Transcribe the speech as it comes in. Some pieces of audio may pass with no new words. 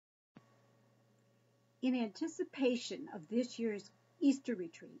In anticipation of this year's Easter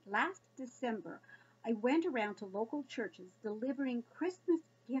retreat, last December, I went around to local churches delivering Christmas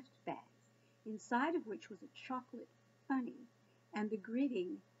gift bags, inside of which was a chocolate bunny and the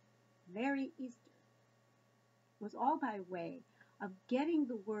greeting, Merry Easter, was all by way of getting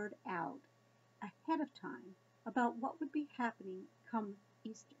the word out ahead of time about what would be happening come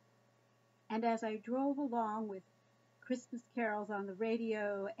Easter. And as I drove along with Christmas carols on the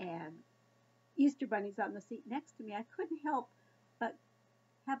radio and Easter bunnies on the seat next to me, I couldn't help but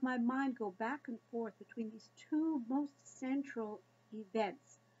have my mind go back and forth between these two most central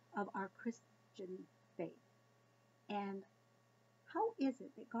events of our Christian faith. And how is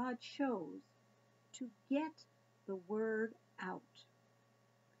it that God chose to get the word out?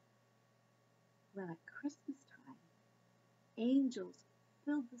 Well, at Christmas time, angels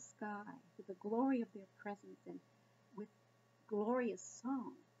filled the sky with the glory of their presence and with glorious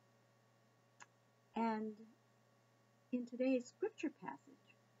song. And in today's scripture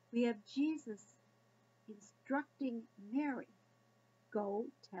passage, we have Jesus instructing Mary, go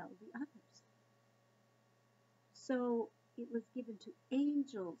tell the others. So it was given to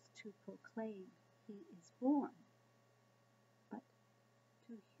angels to proclaim he is born, but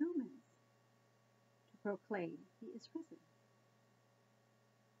to humans to proclaim he is risen.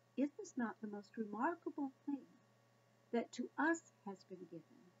 Is this not the most remarkable thing that to us has been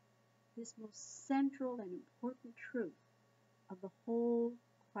given, this most central and important truth of the whole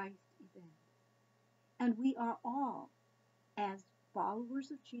Christ event? And we are all, as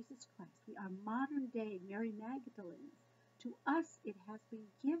followers of Jesus Christ, we are modern day Mary Magdalenes. To us it has been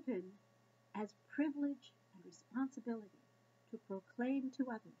given as privilege and responsibility to proclaim to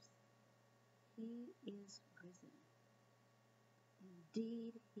others, he is risen.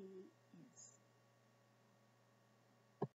 Indeed, he